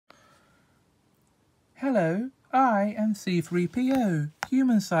Hello, I am C-3PO,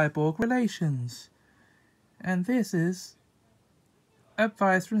 Human-Cyborg Relations. And this is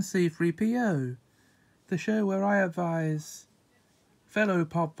Advice from C-3PO, the show where I advise fellow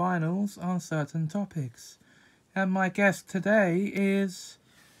pop vinyls on certain topics. And my guest today is...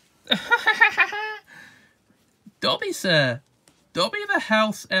 Dobby, sir. Dobby the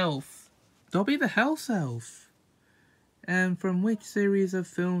House Elf. Dobby the House Elf. And from which series of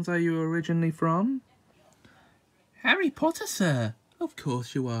films are you originally from? Harry Potter, sir. Of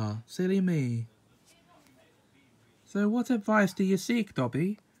course you are. Silly me. So what advice do you seek,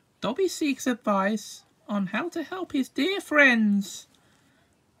 Dobby? Dobby seeks advice on how to help his dear friends.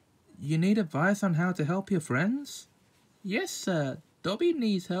 You need advice on how to help your friends? Yes, sir. Dobby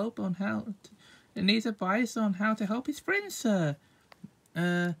needs help on needs advice on how to help his friends, sir.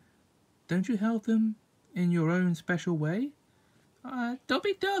 Don't you help them in your own special way?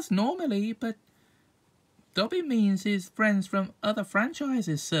 Dobby does normally, but Dobby means his friends from other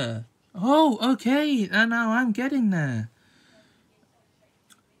franchises, sir. Oh, okay. Now I'm getting there.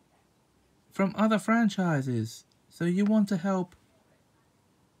 From other franchises. So you want to help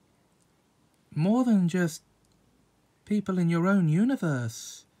more than just people in your own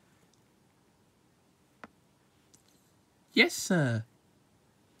universe. Yes, sir.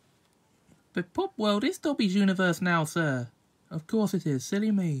 But Pop World is Dobby's universe now, sir. Of course it is.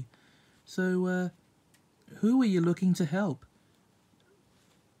 Silly me. So, who are you looking to help?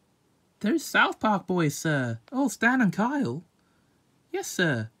 Those South Park boys, sir. Oh, Stan and Kyle. Yes,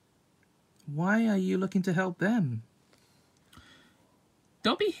 sir. Why are you looking to help them?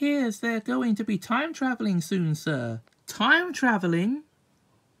 Dobby hears they're going to be time travelling soon, sir. Time travelling?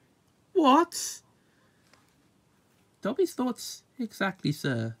 What? Dobby's thoughts exactly,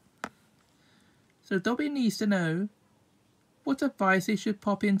 sir. So Dobby needs to know what advice he should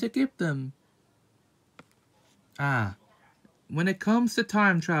pop in to give them. When it comes to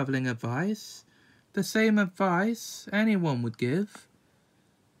time travelling advice, the same advice anyone would give.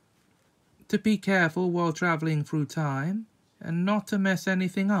 To be careful while travelling through time, and not to mess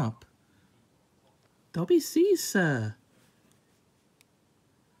anything up. Dobby sees, sir.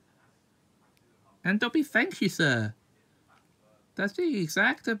 And Dobby thanks you, sir. That's the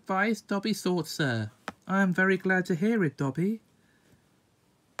exact advice Dobby sought, sir. I am very glad to hear it, Dobby.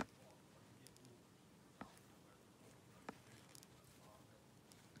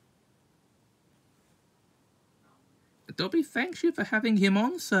 Dobby thanks you for having him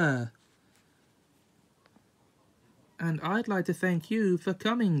on, sir. And I'd like to thank you for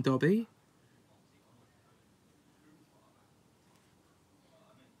coming, Dobby.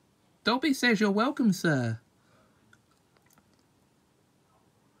 Dobby says you're welcome, sir.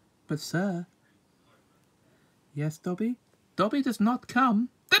 But, sir... Yes, Dobby? Dobby does not come.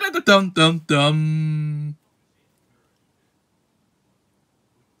 Dum-dum-dum-dum!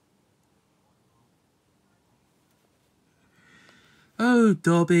 Oh,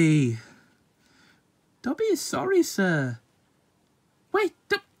 Dobby. Dobby is sorry, sir. Wait,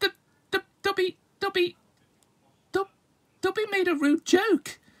 Dobby made a rude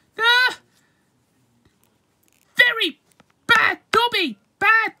joke. Very bad, Dobby!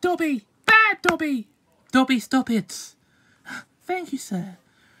 Bad, Dobby! Bad, Dobby! Dobby, stop it. Thank you, sir.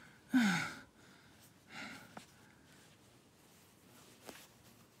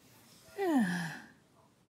 Yeah.